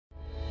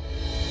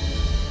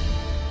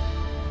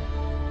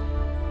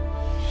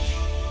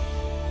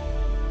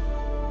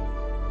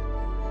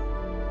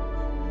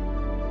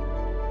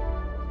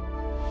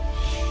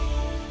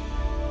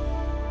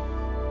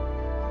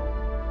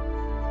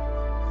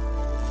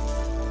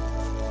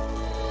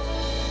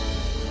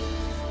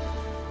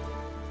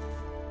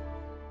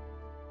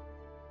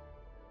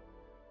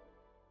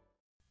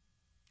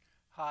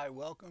Hi,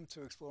 welcome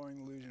to Exploring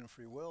the Illusion of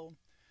Free Will.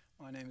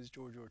 My name is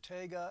George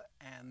Ortega,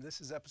 and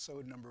this is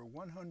episode number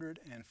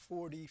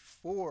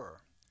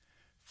 144.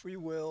 Free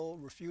Will,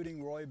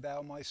 Refuting Roy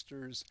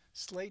Baumeister's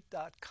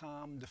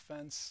Slate.com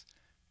Defense,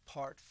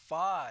 Part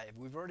 5.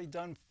 We've already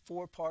done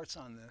 4 parts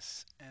on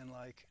this, and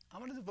I'm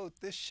going to devote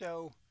this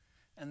show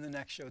and the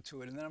next show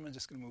to it, and then I'm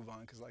just going to move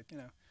on, because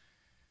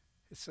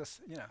it's just,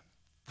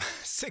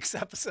 6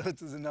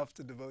 episodes is enough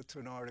to devote to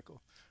an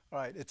article. All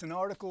right, it's an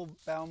article,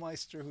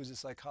 Baumeister, who's a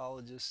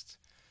psychologist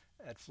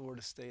at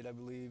Florida State, I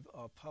believe,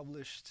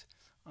 published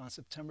on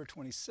September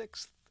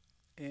 26th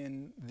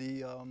in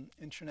the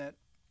internet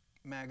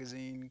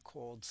magazine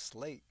called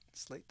Slate,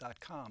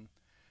 slate.com,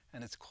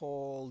 and it's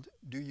called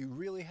 "Do You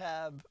Really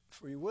Have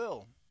Free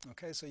Will?"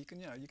 Okay, so you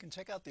can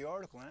check out the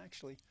article, and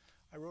actually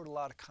I wrote a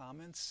lot of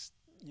comments,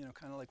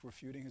 kind of like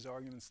refuting his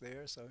arguments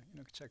there, so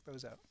check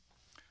those out.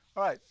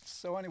 All right,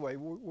 so anyway,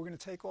 we're going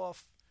to take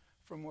off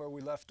from where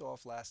we left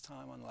off last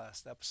time on the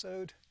last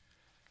episode,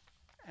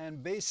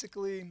 and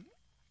basically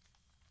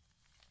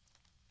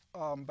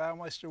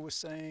Baumeister was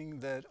saying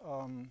that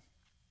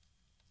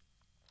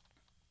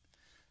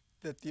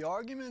that the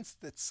arguments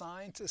that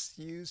scientists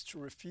use to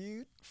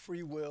refute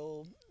free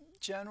will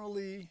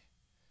generally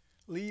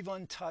leave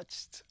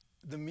untouched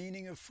the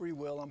meaning of free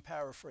will. I'm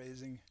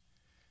paraphrasing.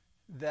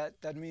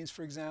 That means,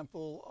 for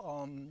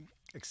example,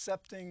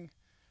 accepting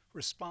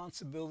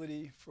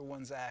responsibility for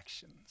one's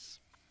actions.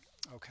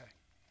 Okay.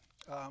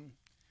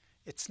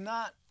 It's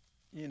not,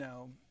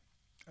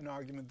 an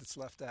argument that's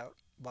left out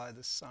by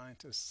the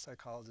scientists,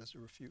 psychologists, to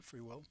refute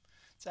free will.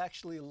 It's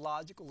actually a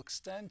logical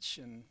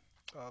extension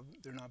of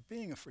there not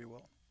being a free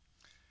will.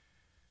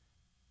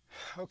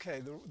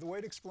 Okay, the way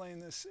to explain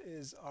this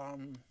is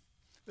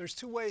there's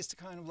 2 ways to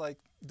kind of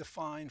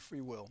define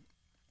free will.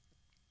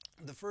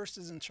 The first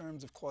is in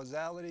terms of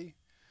causality.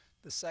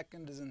 The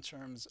second is in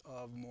terms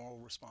of moral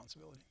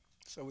responsibility.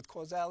 So with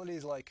causality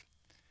is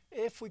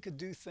if we could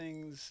do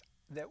things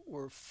that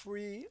were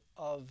free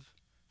of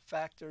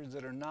factors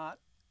that are not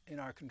in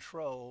our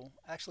control,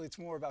 actually it's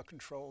more about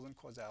control than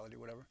causality,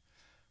 whatever,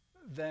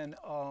 then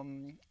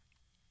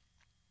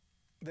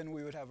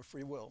we would have a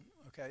free will,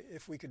 okay,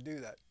 if we could do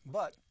that.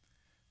 But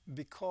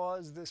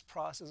because this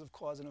process of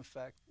cause and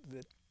effect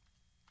that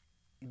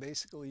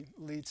basically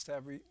leads to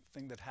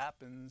everything that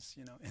happens,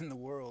 in the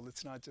world,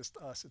 it's not just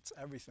us, it's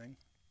everything,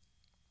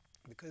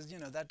 because,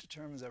 that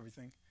determines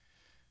everything.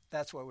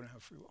 That's why we don't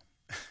have free will.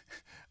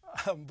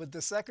 But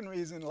the second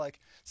reason,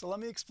 so let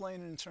me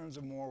explain it in terms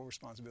of moral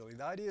responsibility.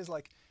 The idea is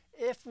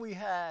if we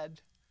had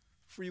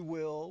free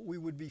will, we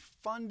would be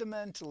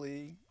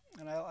fundamentally,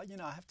 and I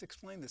have to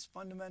explain this,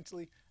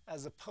 fundamentally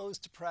as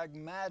opposed to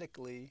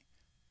pragmatically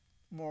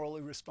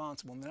morally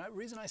responsible. And the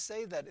reason I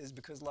say that is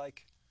because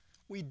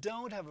we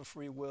don't have a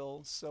free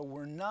will, so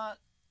we're not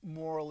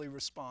morally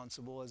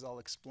responsible, as I'll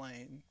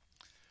explain.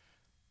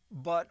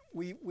 But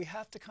we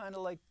have to kind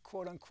of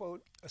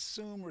quote-unquote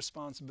assume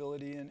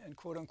responsibility and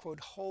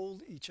quote-unquote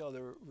hold each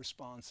other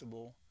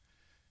responsible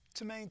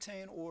to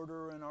maintain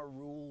order and our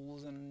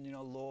rules and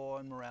law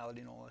and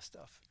morality and all that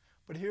stuff.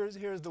 But here's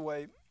the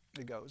way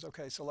it goes.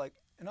 Okay, so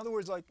in other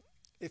words,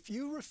 if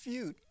you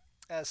refute,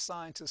 as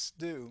scientists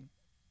do,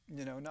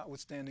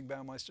 notwithstanding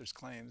Baumeister's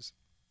claims,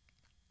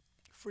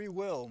 free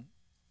will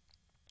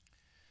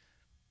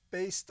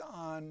based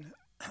on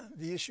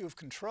the issue of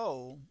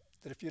control,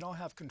 that if you don't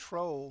have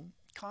control,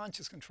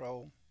 conscious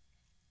control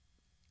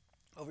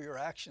over your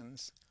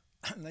actions,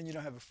 then you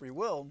don't have a free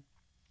will.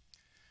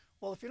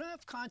 Well, if you don't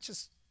have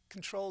conscious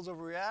controls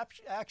over your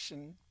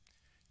action,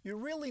 you're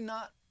really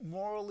not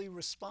morally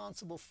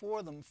responsible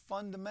for them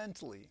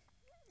fundamentally.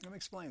 Let me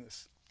explain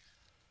this.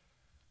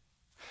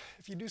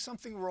 If you do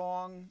something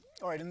wrong,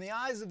 all right, in the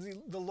eyes of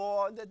the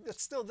law,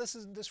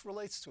 this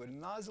relates to it.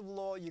 In the eyes of the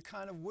law, you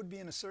kind of would be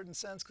in a certain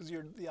sense because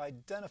you're the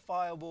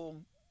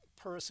identifiable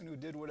person who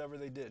did whatever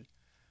they did.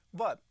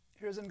 But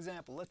here's an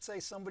example. Let's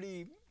say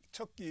somebody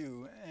took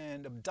you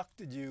and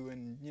abducted you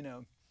and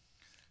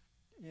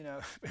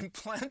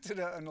implanted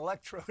an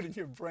electrode in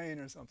your brain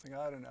or something,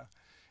 I don't know.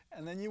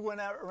 And then you went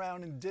out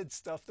around and did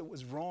stuff that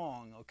was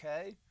wrong,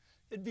 okay?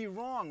 It'd be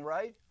wrong,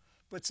 right?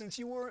 But since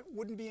you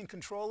wouldn't be in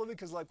control of it,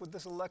 because with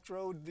this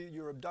electrode,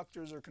 your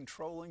abductors are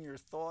controlling your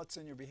thoughts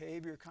and your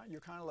behavior,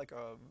 you're kind of like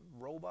a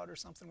robot or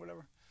something,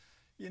 whatever.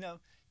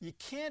 You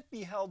can't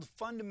be held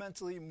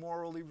fundamentally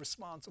morally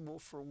responsible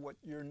for what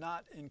you're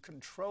not in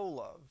control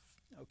of,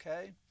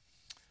 okay?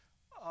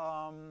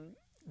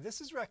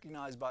 This is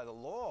recognized by the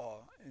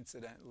law,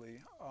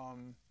 incidentally.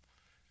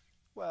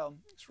 Well,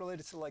 it's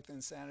related to the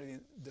insanity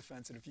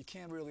defense, and if you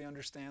can't really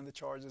understand the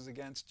charges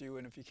against you,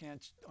 and if you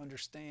can't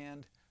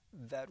understand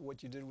that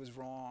what you did was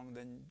wrong,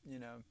 then,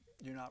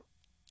 you're not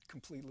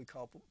completely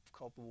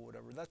culpable,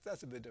 whatever.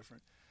 That's a bit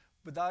different.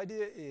 But the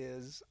idea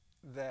is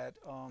that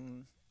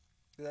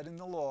that in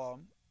the law,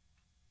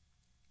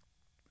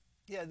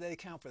 yeah, they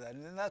account for that.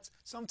 And then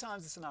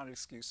sometimes it's not an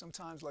excuse.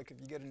 Sometimes, if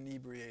you get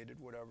inebriated,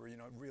 whatever,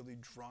 really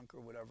drunk or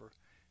whatever,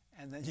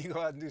 and then you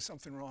go out and do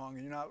something wrong,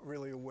 and you're not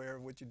really aware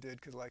of what you did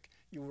because,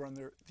 you were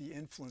under the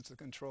influence, the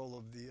control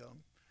of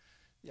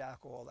the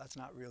alcohol, that's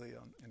not really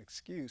an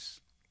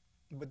excuse.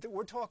 But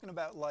we're talking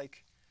about,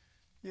 like,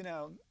 you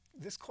know,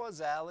 this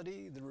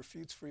causality that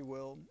refutes free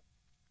will.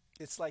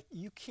 It's like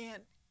you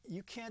can't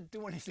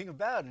do anything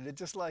about it. It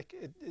just like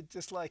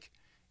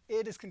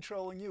it is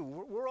controlling you.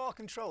 We're all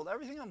controlled.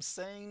 Everything I'm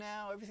saying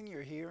now, everything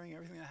you're hearing,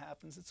 everything that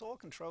happens, it's all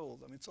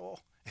controlled. I mean, it's all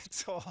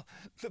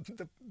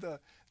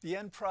the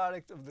end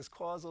product of this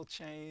causal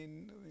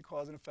chain,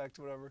 cause and effect,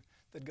 whatever,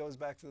 that goes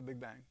back to the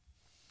Big Bang.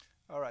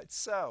 All right,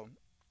 so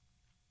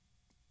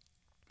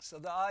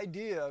the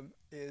idea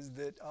is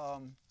that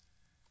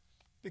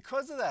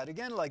because of that,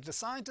 again, like, the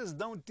scientists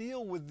don't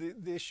deal with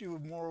the issue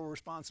of moral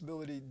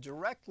responsibility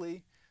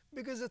directly,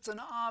 because it's an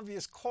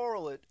obvious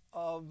correlate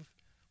of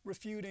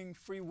refuting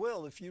free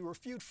will. If you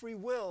refute free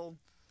will,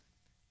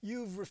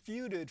 you've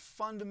refuted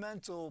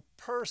fundamental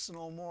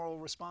personal moral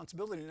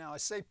responsibility. Now, I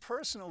say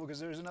personal because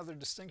there's another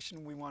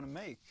distinction we want to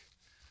make.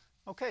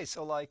 Okay,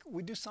 so, like,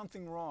 we do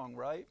something wrong,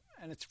 right?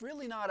 And it's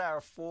really not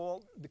our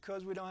fault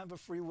because we don't have a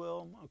free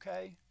will,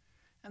 okay?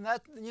 And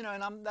that, you know,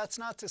 and that's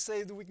not to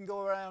say that we can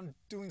go around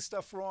doing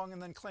stuff wrong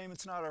and then claim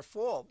it's not our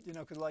fault, you know,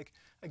 because, like,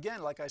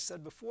 again, like I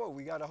said before,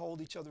 we got to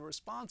hold each other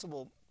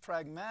responsible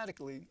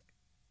pragmatically.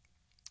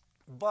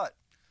 But,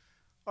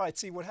 all right,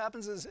 see, what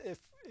happens is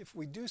if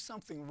we do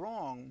something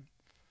wrong,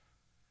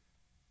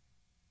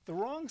 the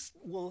wrongs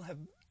will have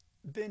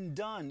been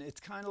done.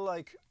 It's kind of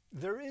like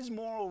there is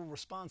moral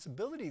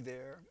responsibility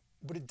there,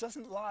 but it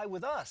doesn't lie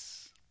with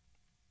us.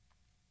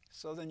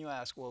 So then you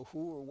ask, well,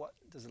 who or what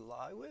does it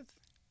lie with?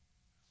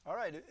 All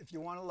right, if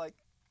you want to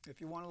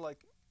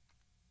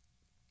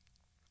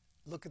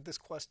look at this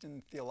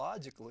question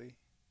theologically,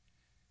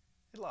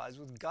 it lies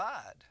with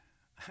God.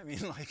 I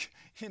mean, like,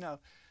 you know,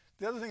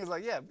 the other thing is,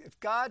 like, yeah, if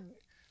God,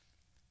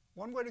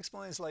 one way to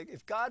explain it is, like,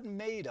 if God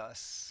made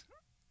us,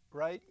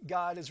 right,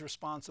 God is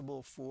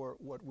responsible for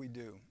what we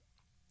do.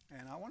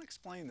 And I want to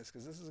explain this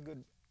because this is a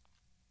good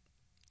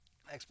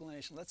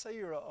explanation. Let's say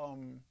you're a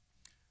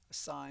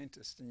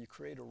scientist and you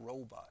create a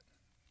robot,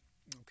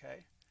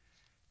 okay?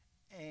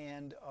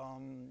 And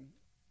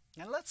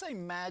let's say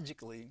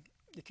magically,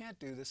 you can't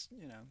do this,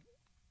 you know,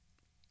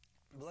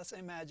 but let's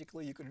say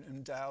magically you could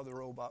endow the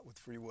robot with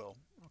free will.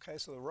 Okay,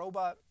 so the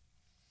robot,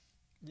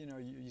 you know,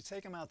 you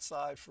take him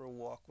outside for a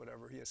walk,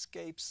 whatever, he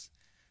escapes,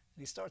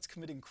 and he starts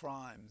committing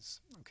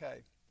crimes,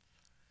 okay?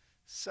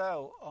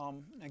 So,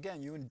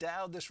 again, you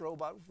endowed this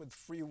robot with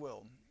free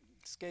will.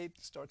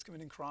 Escaped, starts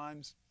committing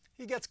crimes,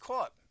 he gets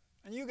caught,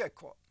 and you get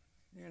caught.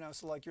 You know,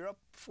 so, like, you're up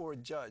before a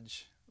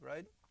judge,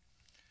 right?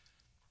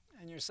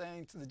 And you're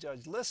saying to the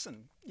judge,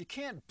 listen, you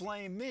can't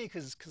blame me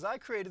because I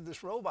created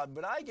this robot,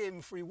 but I gave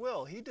him free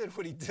will. He did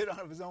what he did out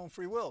of his own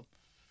free will.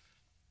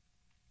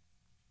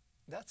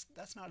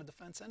 That's not a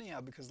defense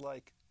anyhow, because,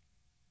 like,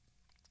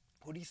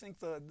 who do you think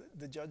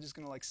the judge is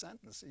going to, like,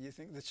 sentence? Do you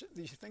think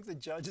the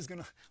judge is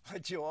going to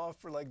let you off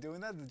for, like, doing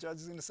that? The judge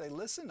is going to say,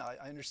 listen, I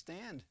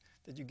understand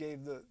that you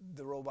gave the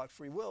robot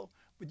free will,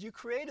 but you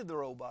created the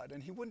robot,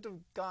 and he wouldn't have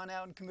gone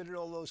out and committed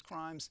all those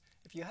crimes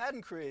if you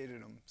hadn't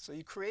created him. So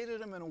you created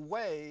him in a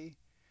way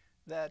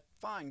that,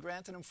 fine,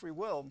 granted him free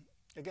will.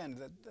 Again,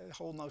 the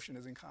whole notion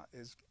is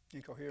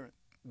incoherent,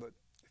 but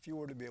if you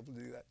were to be able to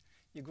do that,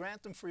 you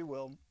grant them free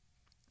will.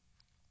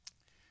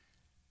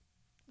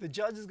 The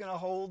judge is going to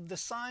hold the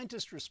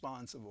scientist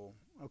responsible,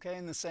 okay?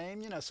 And the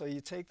same, you know, so you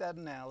take that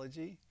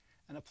analogy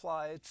and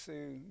apply it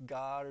to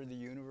God or the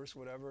universe,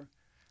 whatever.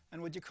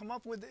 And what you come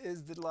up with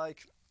is that,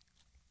 like,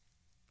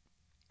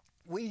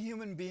 we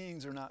human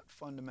beings are not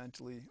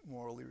fundamentally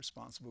morally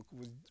responsible.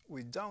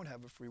 We don't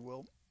have a free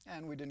will,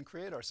 and we didn't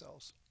create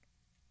ourselves.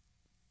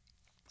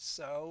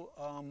 So,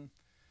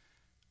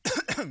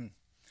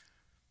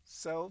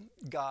 so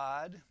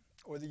God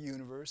or the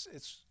universe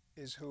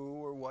is who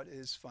or what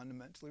is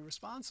fundamentally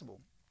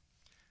responsible.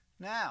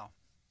 Now,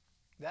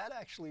 that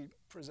actually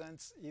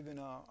presents even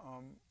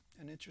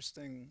an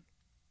interesting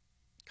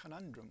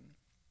conundrum,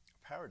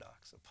 a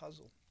paradox, a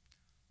puzzle.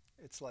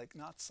 It's, like,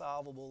 not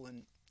solvable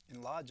in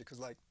logic, because,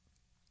 like,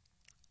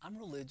 I'm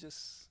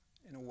religious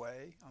in a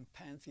way. I'm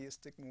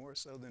pantheistic more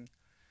so than,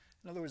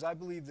 in other words, I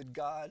believe that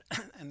God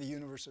and the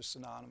universe are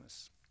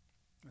synonymous.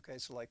 Okay,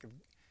 so, like,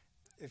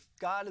 if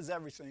God is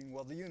everything,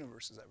 well, the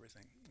universe is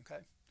everything,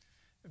 okay?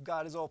 If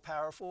God is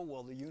all-powerful,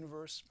 well, the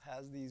universe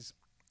has these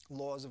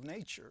laws of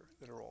nature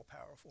that are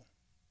all-powerful,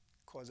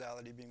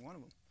 causality being one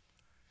of them.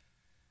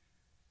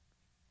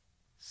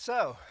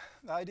 So,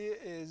 the idea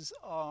is,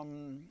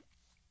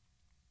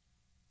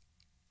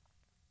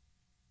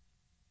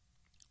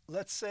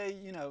 let's say,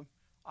 you know,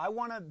 I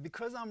want to,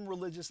 because I'm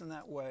religious in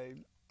that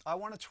way, I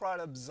want to try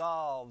to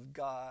absolve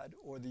God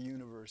or the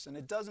universe. And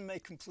it doesn't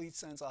make complete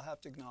sense. I'll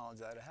have to acknowledge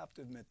that. I have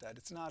to admit that.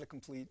 It's not a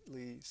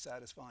completely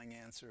satisfying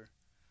answer.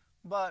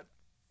 But,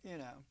 you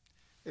know,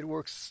 it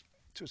works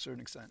to a certain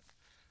extent.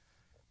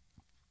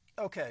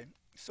 Okay,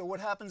 so what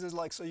happens is,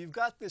 like, so you've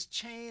got this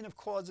chain of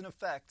cause and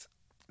effect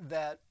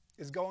that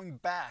is going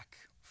back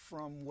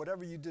from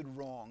whatever you did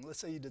wrong. Let's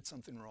say you did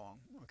something wrong,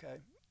 okay?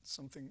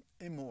 Something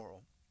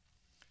immoral.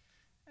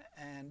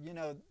 And, you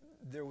know,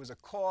 there was a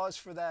cause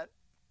for that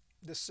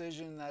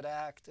decision, that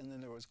act, and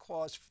then there was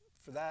cause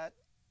for that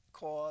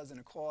cause and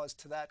a cause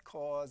to that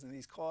cause, and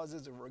these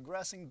causes are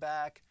regressing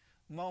back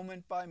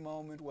moment by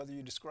moment, whether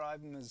you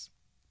describe them as,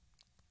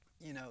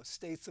 you know,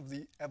 states of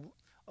the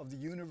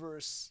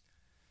universe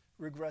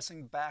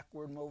regressing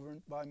backward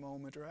moment by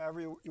moment, or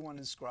however you want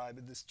to describe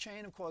it, this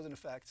chain of cause and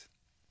effect.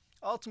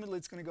 Ultimately,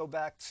 it's going to go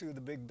back to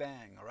the Big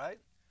Bang, all right?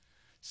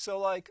 So,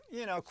 like,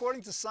 you know,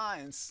 according to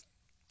science,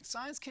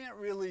 science can't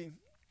really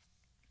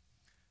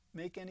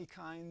make any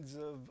kinds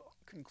of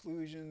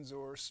conclusions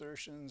or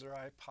assertions or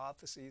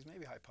hypotheses,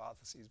 maybe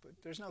hypotheses, but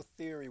there's no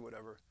theory,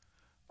 whatever,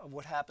 of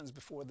what happens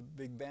before the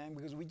Big Bang,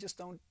 because we just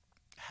don't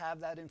have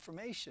that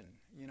information.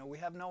 You know, we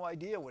have no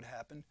idea what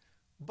happened.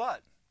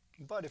 But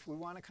if we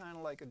want to kind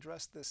of like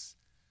address this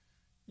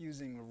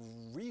using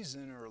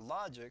reason or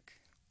logic,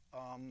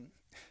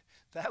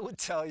 that would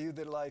tell you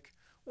that, like,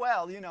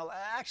 well, you know,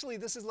 actually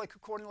this is like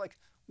according to like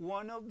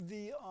one of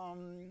the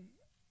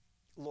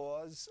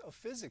laws of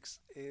physics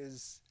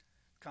is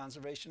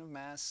conservation of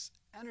mass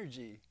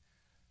energy.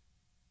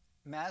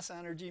 Mass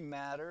energy,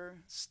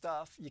 matter,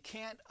 stuff, you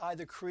can't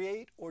either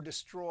create or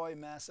destroy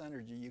mass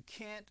energy. You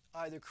can't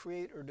either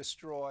create or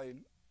destroy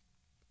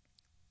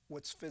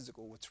what's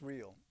physical, what's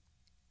real.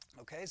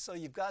 Okay, so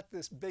you've got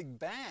this Big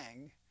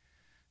Bang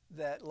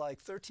that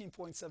like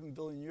 13.7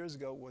 billion years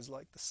ago was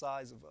like the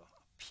size of a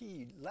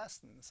pea, less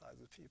than the size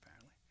of a pea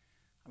apparently.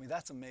 I mean,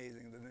 that's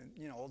amazing.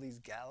 You know, all these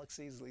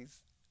galaxies, these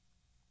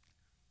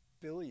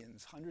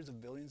billions, hundreds of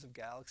billions of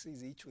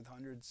galaxies, each with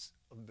hundreds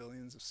of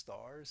billions of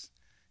stars,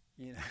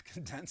 you know,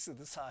 condensed to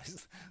the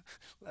size,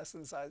 less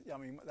than the size. I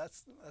mean,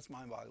 that's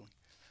mind-boggling.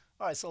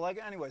 All right, so like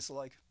anyway, so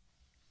like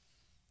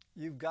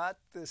you've got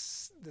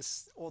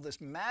all this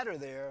matter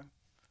there.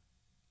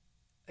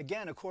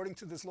 Again, according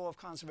to this law of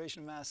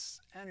conservation of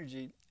mass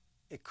energy,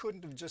 it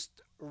couldn't have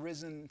just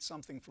arisen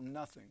something from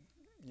nothing,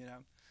 you know.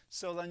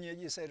 So then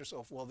you say to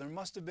yourself, well, there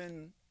must have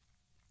been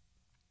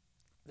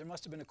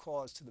a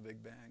cause to the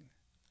Big Bang.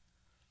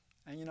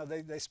 And you know,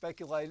 they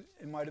speculate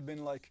it might have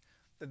been like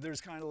that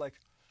there's kind of like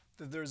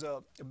that there's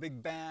a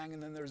big bang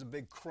and then there's a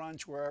big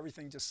crunch where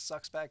everything just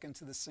sucks back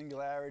into the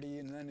singularity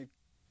and then it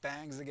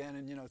bangs again,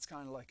 and you know, it's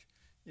kind of like,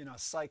 you know, a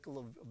cycle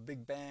of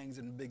big bangs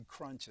and big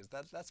crunches.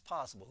 That's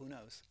possible, who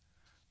knows?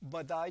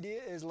 But the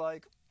idea is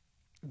like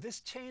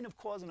this chain of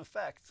cause and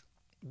effect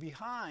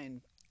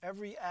behind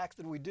every act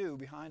that we do,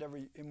 behind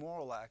every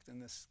immoral act in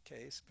this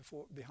case,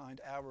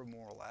 behind our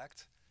moral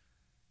act,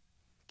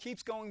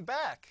 keeps going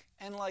back.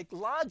 And like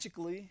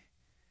logically,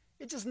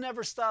 it just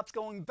never stops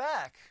going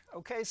back.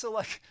 Okay,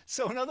 so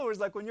in other words,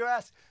 like when you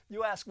ask,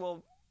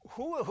 well,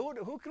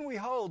 who can we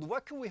hold?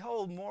 What can we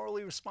hold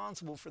morally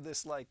responsible for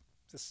this, like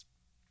this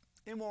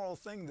immoral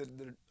thing that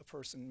a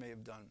person may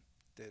have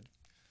did?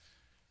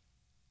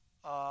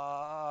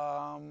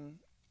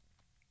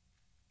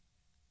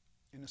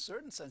 In a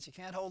certain sense, you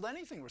can't hold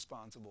anything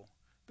responsible,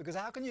 because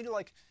how can you do,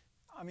 like,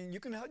 I mean, you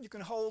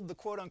can hold the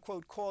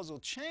quote-unquote causal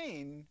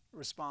chain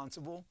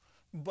responsible,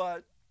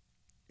 but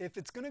if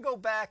it's going to go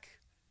back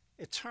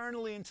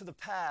eternally into the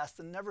past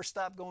and never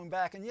stop going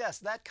back, and yes,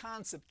 that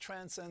concept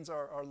transcends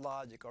our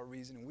logic, our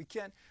reasoning. We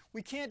can't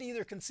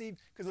either conceive,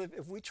 because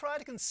if we try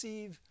to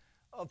conceive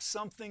of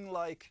something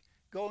like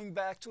going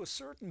back to a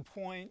certain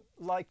point,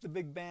 like the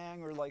Big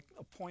Bang or like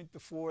a point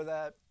before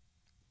that,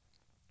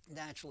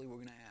 naturally we're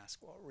going to ask,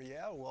 well,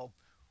 yeah,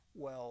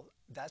 well,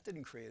 that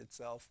didn't create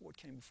itself. What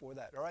came before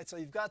that? All right, so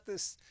you've got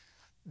this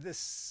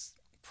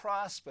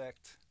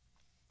prospect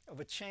of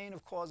a chain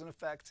of cause and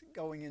effect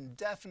going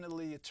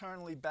indefinitely,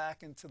 eternally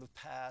back into the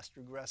past,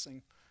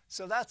 regressing.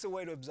 So that's a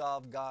way to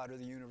absolve God or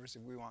the universe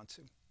if we want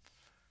to.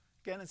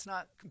 Again, it's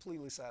not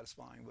completely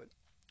satisfying, but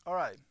all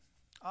right,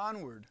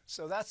 onward.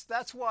 So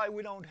that's why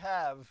we don't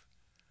have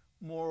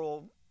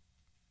moral.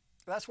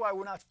 That's why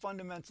we're not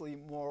fundamentally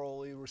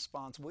morally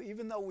responsible,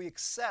 even though we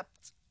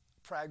accept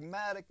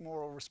pragmatic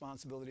moral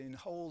responsibility and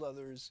hold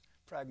others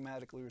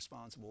pragmatically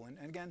responsible. And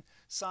again,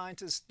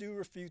 scientists do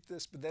refute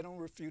this, but they don't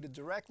refute it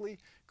directly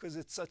because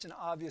it's such an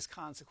obvious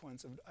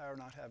consequence of our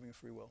not having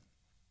free will.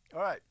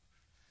 All right.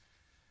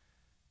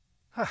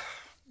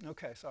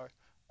 Okay, sorry.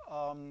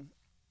 All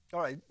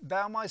right,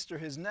 Baumeister,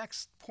 his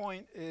next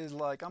point is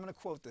like, I'm going to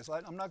quote this.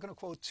 I'm not going to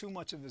quote too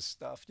much of his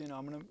stuff. You know,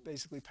 I'm going to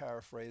basically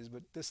paraphrase,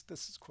 but this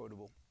is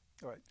quotable.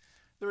 All right.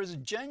 There is a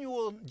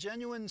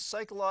genuine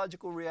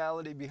psychological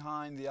reality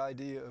behind the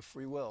idea of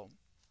free will.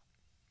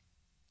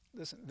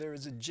 Listen, there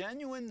is a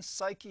genuine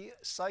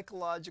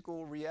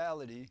psychological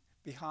reality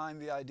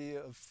behind the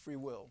idea of free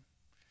will.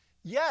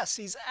 Yes,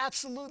 he's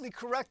absolutely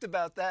correct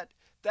about that.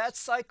 That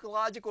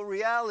psychological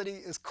reality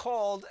is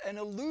called an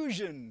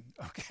illusion,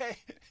 okay?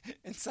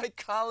 In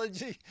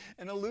psychology,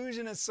 an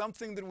illusion is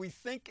something that we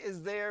think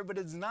is there, but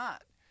it's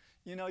not.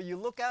 You know, you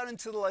look out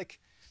into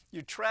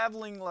you're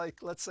traveling,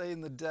 like, let's say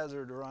in the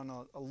desert or on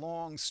a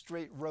long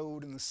straight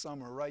road in the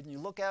summer, right? And you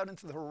look out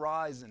into the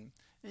horizon,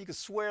 and you can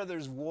swear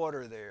there's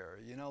water there,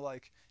 you know,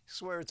 like, you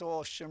swear it's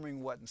all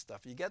shimmering wet and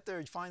stuff. You get there,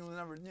 you finally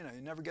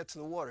you never get to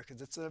the water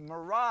because it's a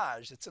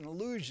mirage, it's an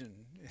illusion.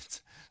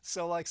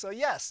 So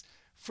yes,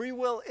 free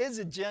will is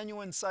a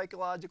genuine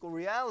psychological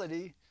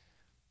reality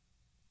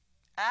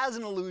as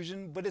an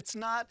illusion, but it's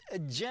not a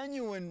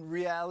genuine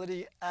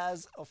reality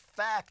as a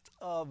fact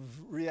of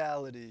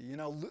reality. You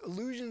know,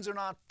 illusions are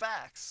not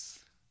facts.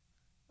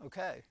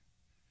 Okay.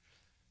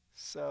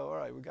 So, all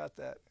right, we got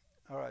that.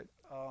 All right.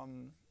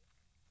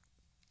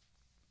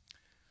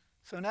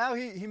 So now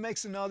he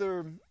makes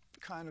another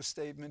kind of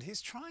statement.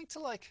 He's trying to,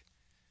 like,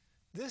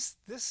 this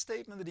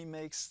statement that he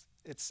makes,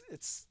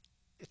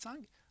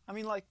 I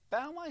mean, like,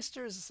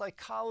 Baumeister is a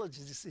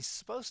psychologist. He's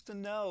supposed to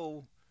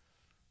know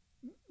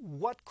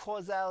what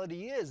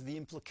causality is, the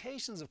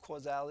implications of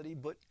causality,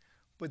 but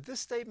this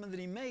statement that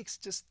he makes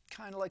just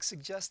kind of like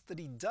suggests that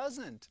he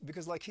doesn't,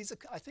 because like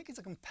I think he's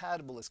a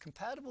compatibilist.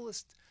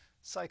 Compatibilist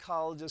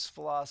psychologists,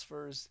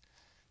 philosophers,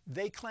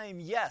 they claim,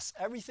 yes,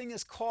 everything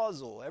is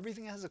causal,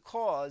 everything has a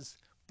cause,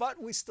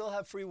 but we still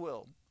have free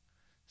will.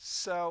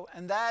 So,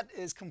 and that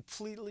is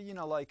completely, you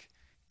know, like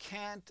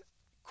Kant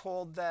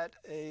called that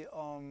a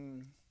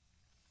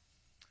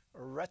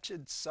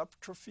wretched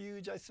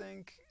subterfuge, I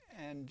think,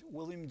 and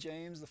William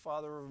James, the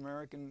father of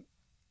American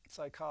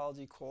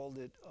psychology, called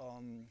it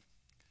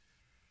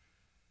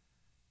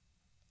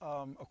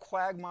a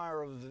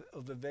quagmire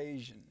of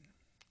evasion.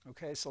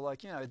 Okay, so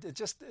like, you know,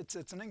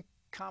 it's an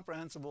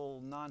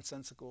incomprehensible,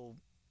 nonsensical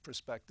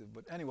perspective.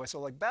 But anyway, so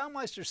like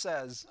Baumeister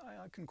says,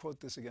 I can quote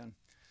this again,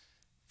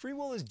 free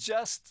will is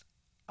just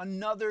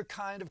another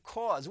kind of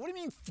cause. What do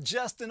you mean,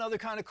 just another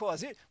kind of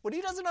cause? What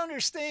he doesn't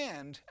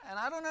understand, and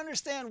I don't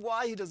understand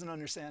why he doesn't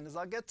understand, is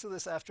I'll get to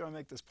this after I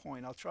make this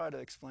point. I'll try to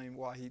explain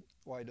why he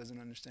doesn't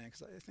understand,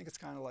 because I think it's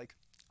kind of like,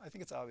 I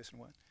think it's obvious in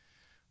a way.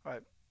 All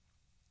right.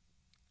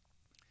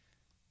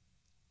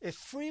 If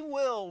free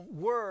will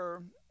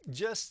were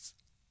just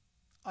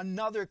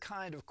another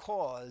kind of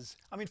cause,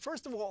 I mean,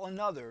 first of all,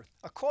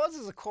 a cause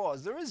is a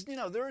cause. There is, you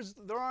know, there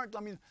aren't, I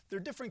mean, there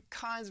are different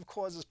kinds of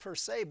causes per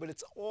se, but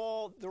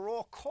they're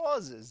all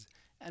causes.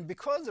 And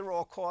because they're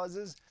all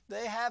causes,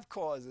 they have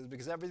causes,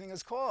 because everything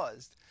is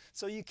caused.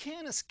 So you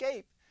can't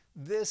escape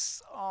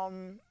this,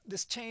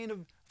 this chain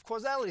of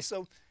causality.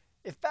 So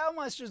if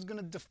Baumeister is going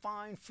to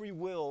define free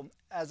will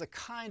as a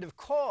kind of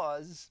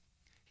cause,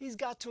 he's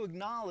got to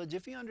acknowledge,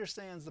 if he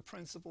understands the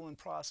principle and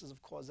process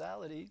of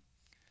causality,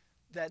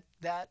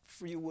 that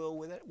free will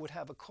would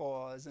have a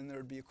cause, and there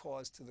would be a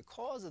cause to the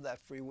cause of that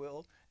free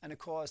will, and a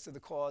cause to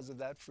the cause of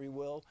that free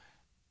will,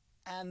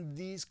 and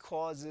these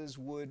causes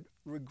would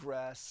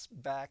regress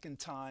back in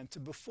time to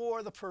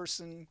before the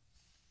person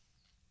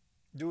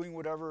doing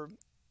whatever,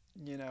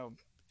 you know,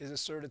 is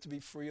asserted to be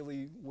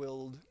freely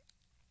willed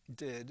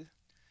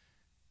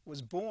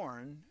was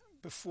born,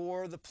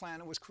 before the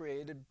planet was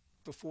created,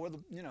 before the,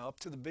 you know, up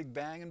to the Big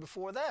Bang and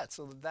before that.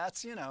 So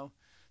that's, you know,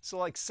 so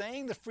like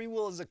saying that free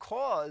will is a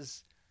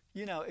cause,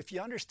 you know, if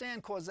you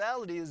understand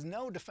causality, is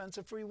no defense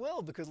of free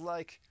will, because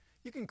like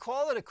you can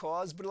call it a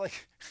cause, but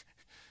like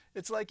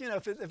it's like, you know,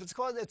 if it's a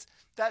cause, it's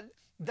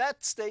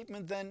that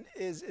statement then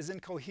is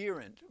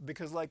incoherent,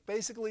 because like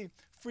basically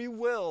free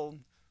will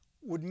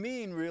would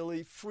mean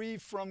really free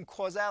from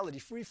causality,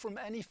 free from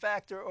any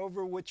factor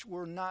over which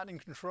we're not in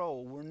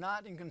control. We're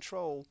not in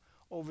control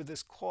over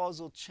this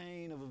causal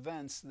chain of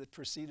events that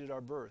preceded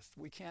our birth.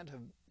 We can't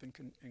have been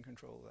in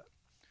control of that.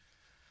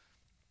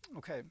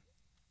 Okay,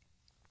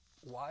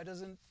 why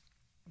doesn't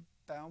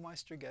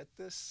Baumeister get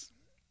this?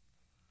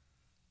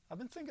 I've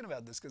been thinking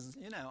about this because,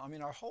 you know, I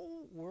mean, our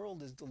whole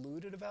world is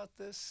deluded about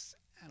this,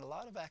 and a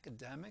lot of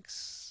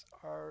academics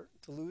are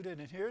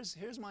deluded. And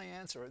here's my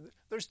answer.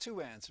 There's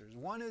two answers.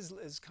 One is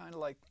kind of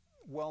like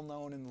well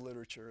known in the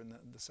literature, in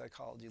the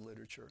psychology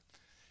literature.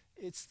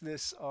 It's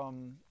this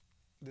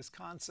this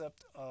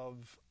concept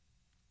of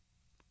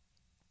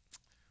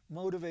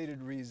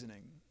motivated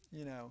reasoning.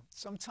 You know,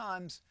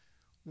 sometimes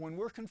when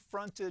we're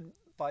confronted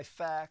by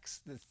facts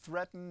that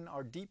threaten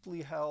our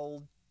deeply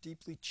held,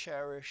 deeply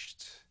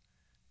cherished,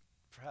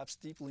 perhaps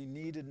deeply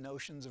needed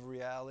notions of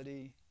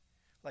reality,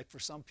 like for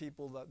some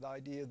people the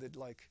idea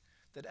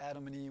that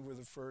Adam and Eve were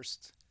the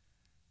first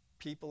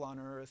people on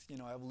Earth, you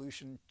know,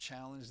 evolution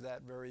challenged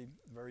that very,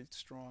 very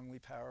strongly,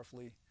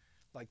 powerfully,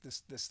 like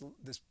this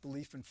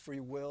belief in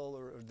free will,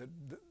 or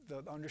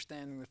the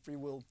understanding that free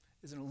will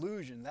is an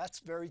illusion. That's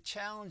very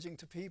challenging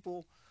to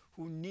people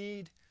who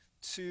need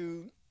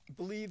to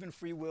believe in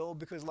free will,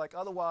 because like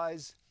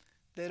otherwise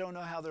they don't know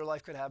how their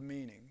life could have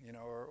meaning, you know,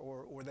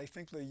 or they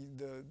think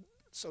the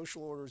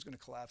social order is going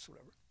to collapse,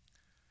 whatever.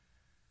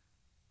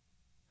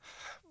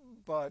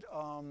 But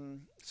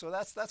so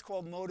that's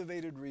called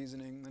motivated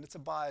reasoning, and it's a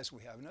bias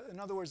we have. In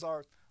other words,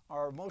 our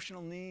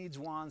emotional needs,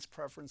 wants,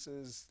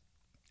 preferences,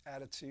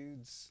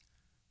 attitudes,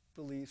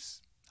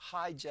 beliefs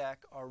hijack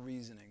our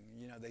reasoning.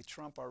 You know, they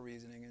trump our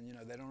reasoning, and you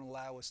know, they don't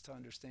allow us to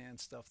understand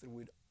stuff that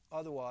we'd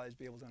otherwise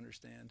be able to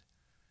understand,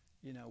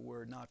 you know,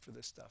 were it not for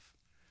this stuff.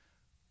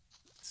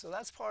 So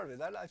that's part of it.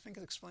 That, I think,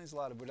 it explains a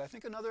lot of it. I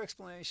think another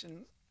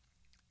explanation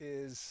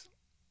is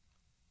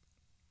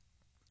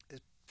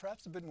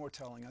perhaps a bit more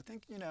telling. I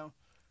think, you know,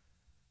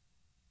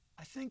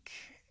 I think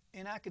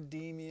in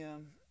academia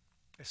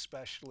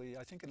especially,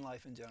 I think in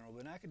life in general,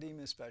 but in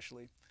academia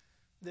especially,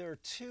 there are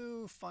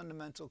two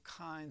fundamental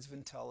kinds of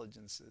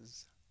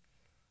intelligences.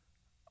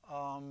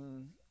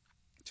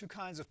 Two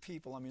kinds of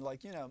people. I mean,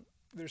 like, you know,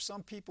 there's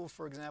some people,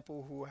 for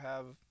example, who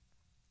have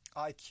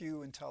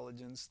IQ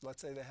intelligence.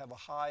 Let's say they have a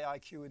high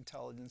IQ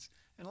intelligence.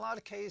 In a lot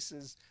of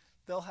cases,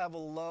 they'll have a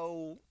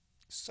low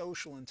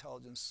social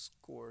intelligence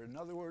score. In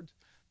other words,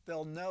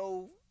 they'll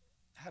know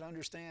how to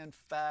understand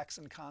facts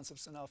and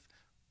concepts enough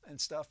and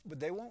stuff, but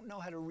they won't know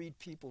how to read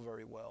people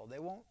very well. They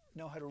won't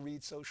know how to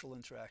read social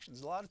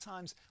interactions. A lot of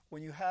times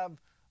when you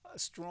have a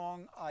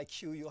strong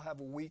IQ, you'll have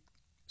a weak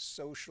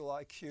social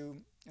IQ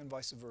and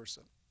vice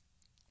versa.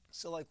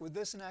 So like with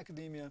this in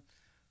academia,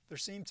 there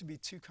seem to be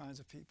two kinds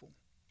of people.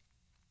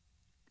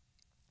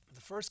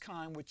 The first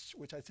kind,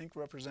 which I think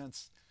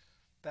represents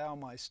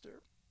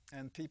Baumeister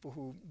and people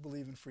who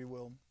believe in free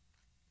will,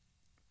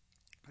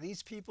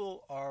 these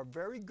people are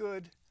very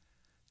good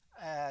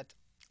at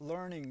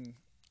learning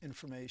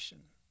information,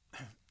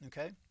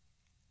 okay?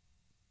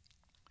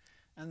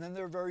 And then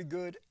they're very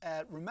good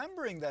at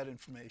remembering that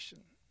information.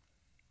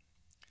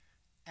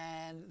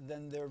 And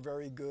then they're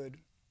very good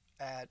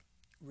at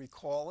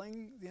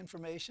recalling the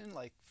information,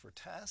 like for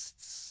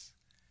tests,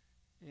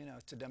 you know,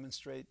 to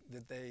demonstrate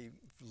that they've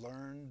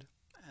learned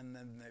and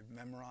then they've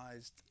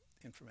memorized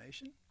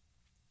information.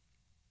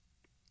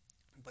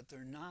 But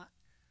they're not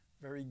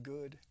very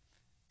good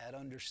at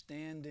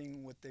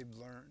understanding what they've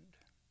learned.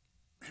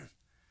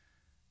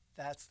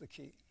 That's the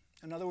key.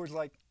 In other words,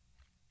 like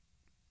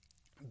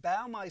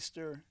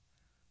Baumeister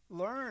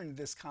learned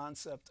this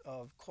concept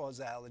of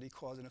causality,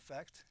 cause and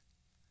effect,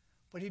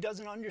 but he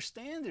doesn't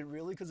understand it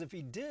really, because if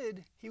he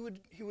did, he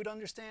would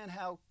understand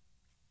how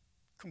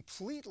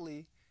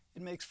completely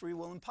it makes free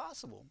will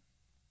impossible.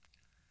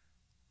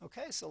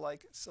 Okay,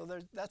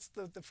 that's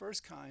the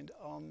first kind.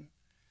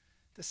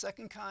 The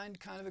second kind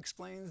of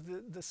explains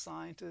the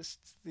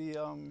scientists,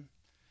 the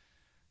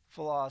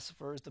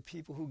philosophers, the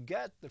people who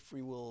get the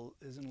free will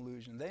is an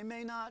illusion. They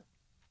may not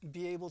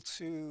be able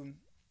to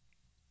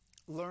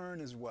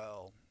learn as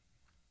well.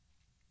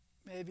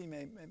 Maybe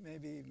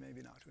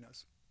not, who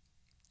knows.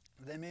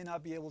 They may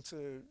not be able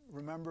to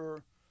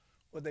remember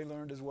what they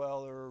learned as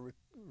well or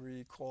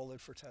recall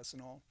it for tests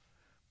and all.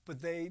 But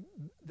they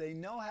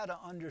know how to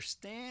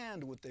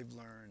understand what they've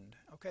learned.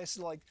 Okay,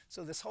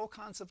 so this whole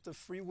concept of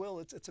free will,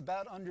 it's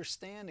about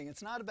understanding.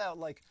 It's not about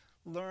like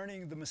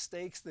learning the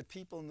mistakes that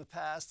people in the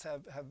past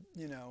have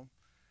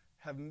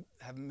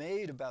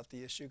made about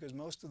the issue, because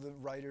most of the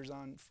writers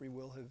on free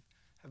will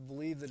have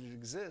believed that it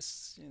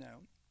exists. You know,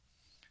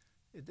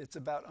 it's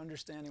about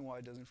understanding why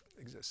it doesn't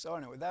exist. So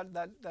anyway,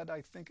 that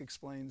I think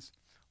explains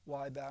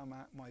why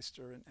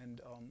Baumeister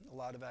and a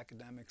lot of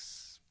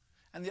academics.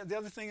 And the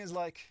other thing is,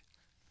 like,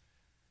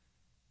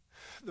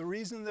 the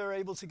reason they're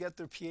able to get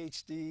their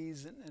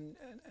PhDs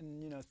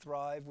and you know,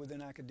 thrive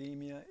within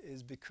academia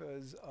is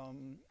because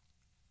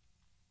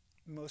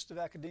most of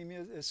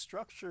academia is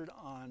structured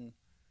on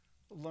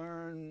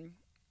learn,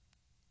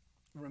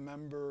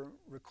 remember,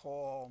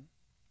 recall,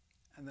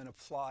 and then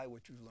apply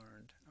what you've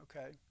learned.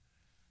 Okay,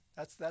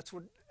 that's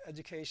what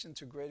education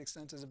to a great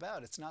extent is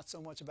about. It's not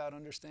so much about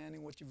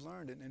understanding what you've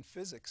learned. In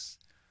physics,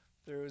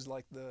 there is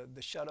like the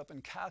shut up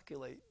and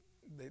calculate.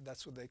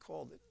 That's what they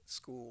called it,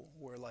 school,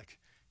 where, like,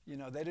 you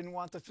know, they didn't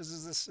want the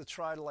physicists to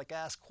try to like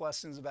ask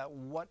questions about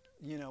what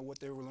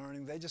they were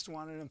learning. They just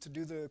wanted them to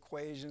do the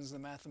equations, the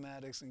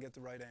mathematics, and get the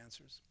right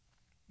answers.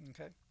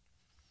 Okay?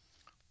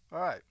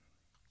 All right.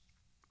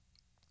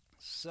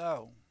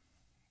 So,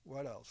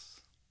 what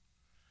else?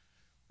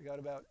 We got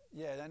about,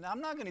 yeah, and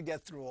I'm not going to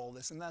get through all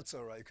this, and that's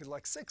all right, because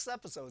like 6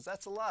 episodes,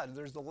 that's a lot.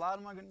 There's a lot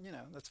of them, you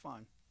know, that's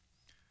fine.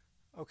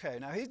 Okay,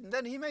 now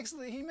he makes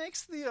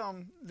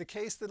the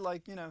case that,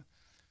 like, you know,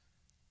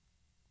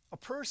 a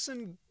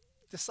person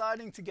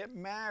deciding to get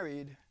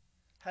married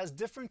has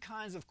different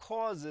kinds of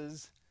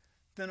causes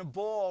than a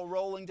ball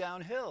rolling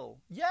downhill.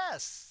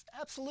 Yes,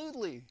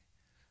 absolutely.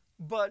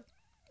 But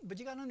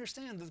you got to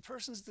understand that the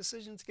person's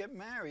decision to get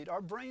married,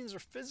 our brains are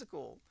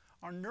physical.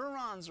 Our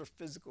neurons are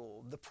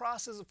physical. The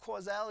process of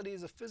causality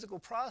is a physical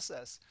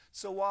process.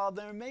 So while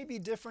there may be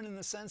different in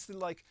the sense that,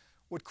 like,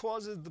 what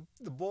causes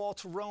the ball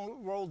to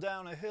roll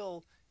down a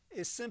hill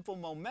is simple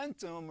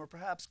momentum, or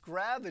perhaps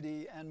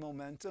gravity and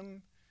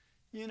momentum,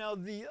 you know,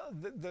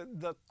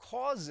 the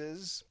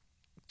causes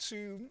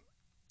to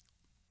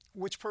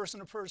which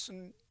person a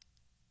person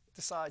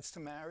decides to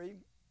marry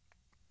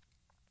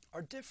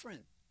are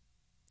different.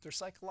 They're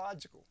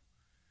psychological.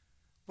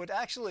 But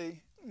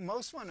actually,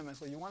 most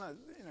fundamentally, you want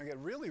to get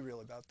really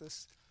real about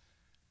this,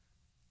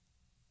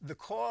 the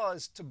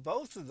cause to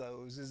both of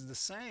those is the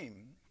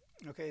same.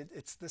 Okay,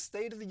 it's the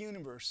state of the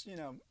universe. You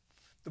know,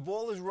 the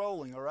ball is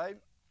rolling, all right?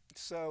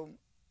 So,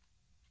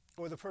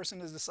 or the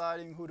person is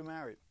deciding who to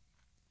marry.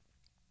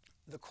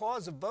 The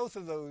cause of both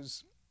of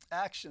those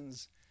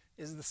actions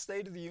is the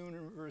state of the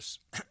universe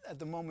at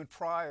the moment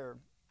prior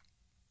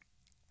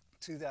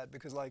to that.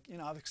 Because, like, you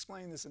know, I've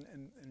explained this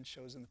in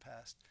shows in the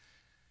past.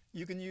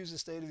 You can use the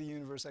state of the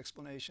universe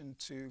explanation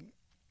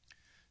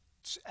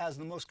as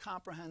the most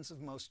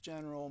comprehensive, most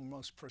general,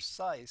 most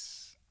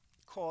precise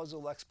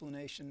causal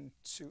explanation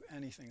to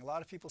anything. A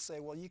lot of people say,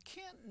 well, you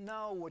can't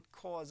know what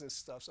causes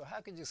stuff, so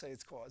how could you say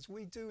it's cause?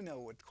 We do know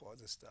what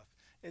causes stuff.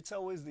 It's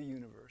always the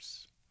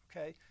universe,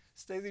 okay?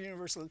 State of the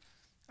universe,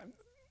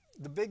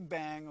 the Big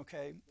Bang,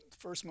 okay, the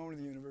first moment of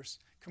the universe,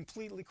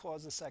 completely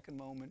caused the second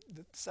moment.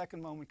 The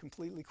second moment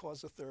completely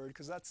caused the third,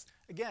 because that's,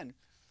 again,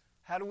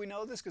 how do we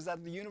know this? Because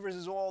the universe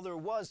is all there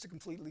was to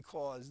completely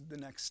cause the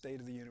next state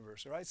of the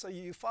universe, all right? So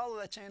you follow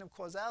that chain of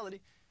causality,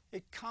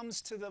 it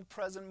comes to the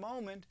present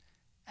moment,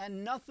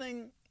 and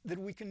nothing that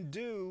we can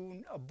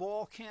do, a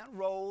ball can't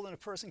roll and a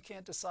person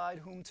can't decide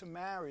whom to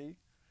marry,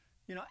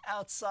 you know,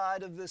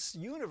 outside of this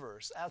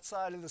universe,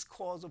 outside of this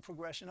causal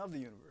progression of the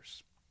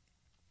universe.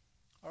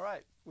 All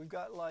right, we've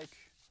got like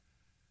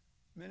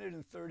a minute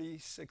and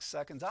 36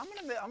 seconds. I'm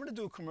gonna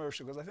do a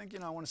commercial because I think, you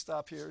know, I want to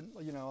stop here.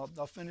 You know,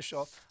 I'll finish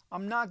off.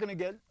 I'm not going to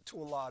get to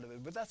a lot of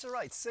it, but that's all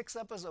right. 6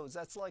 episodes.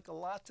 That's like a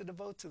lot to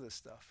devote to this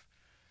stuff.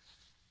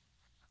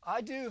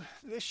 I do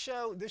this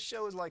show. This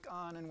show is like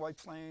on in White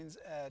Plains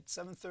at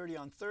 7:30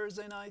 on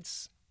Thursday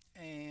nights,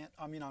 and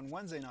on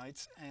Wednesday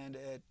nights, and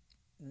at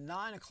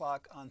 9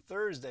 o'clock on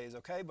Thursdays.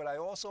 Okay, but I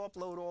also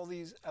upload all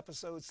these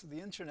episodes to the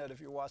internet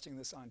if you're watching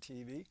this on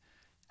TV.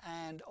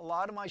 And a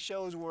lot of my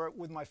shows were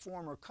with my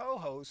former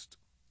co-host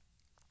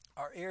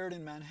are aired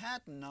in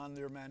Manhattan on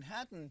their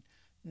Manhattan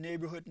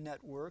neighborhood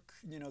network,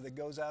 you know, that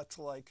goes out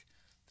to like,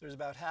 there's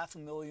about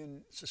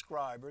 500,000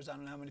 subscribers. I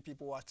don't know how many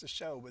people watch the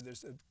show, but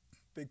there's a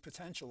big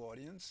potential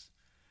audience.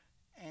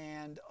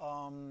 And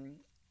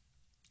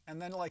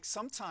then like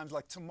sometimes,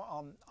 like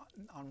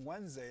on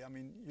Wednesday, I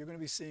mean, you're going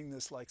to be seeing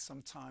this like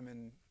sometime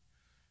in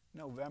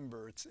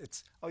November.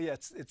 It's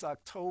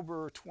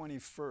October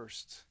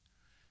 21st.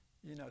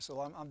 You know, so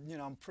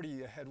I'm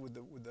pretty ahead with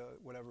the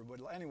whatever.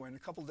 But anyway, in a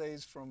couple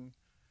days from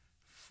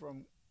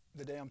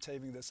the day I'm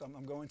taping this,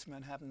 I'm going to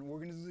Manhattan. We're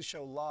going to do the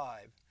show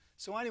live.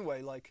 So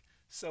anyway, like,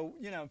 so,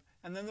 you know,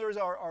 and then there's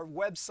our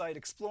website,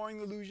 Exploring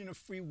the Illusion of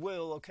Free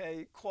Will,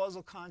 okay,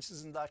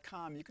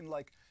 causalconsciousness.com. You can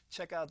like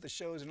check out the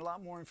shows and a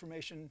lot more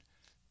information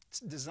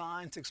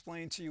designed to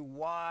explain to you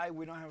why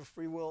we don't have a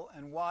free will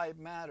and why it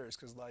matters,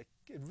 because like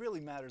it really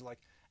matters. Like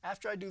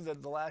after I do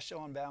the last show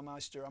on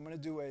Baumeister, I'm going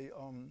to do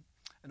an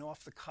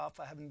off the cuff.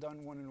 I haven't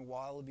done one in a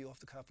while. It'll be off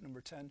the cuff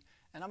number 10.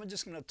 And I'm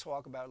just going to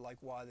talk about like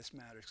why this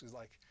matters, because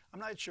like I'm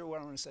not sure what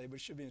I'm going to say, but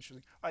it should be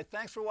interesting. All right,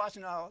 thanks for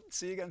watching. I'll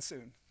see you again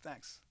soon.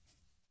 Thanks.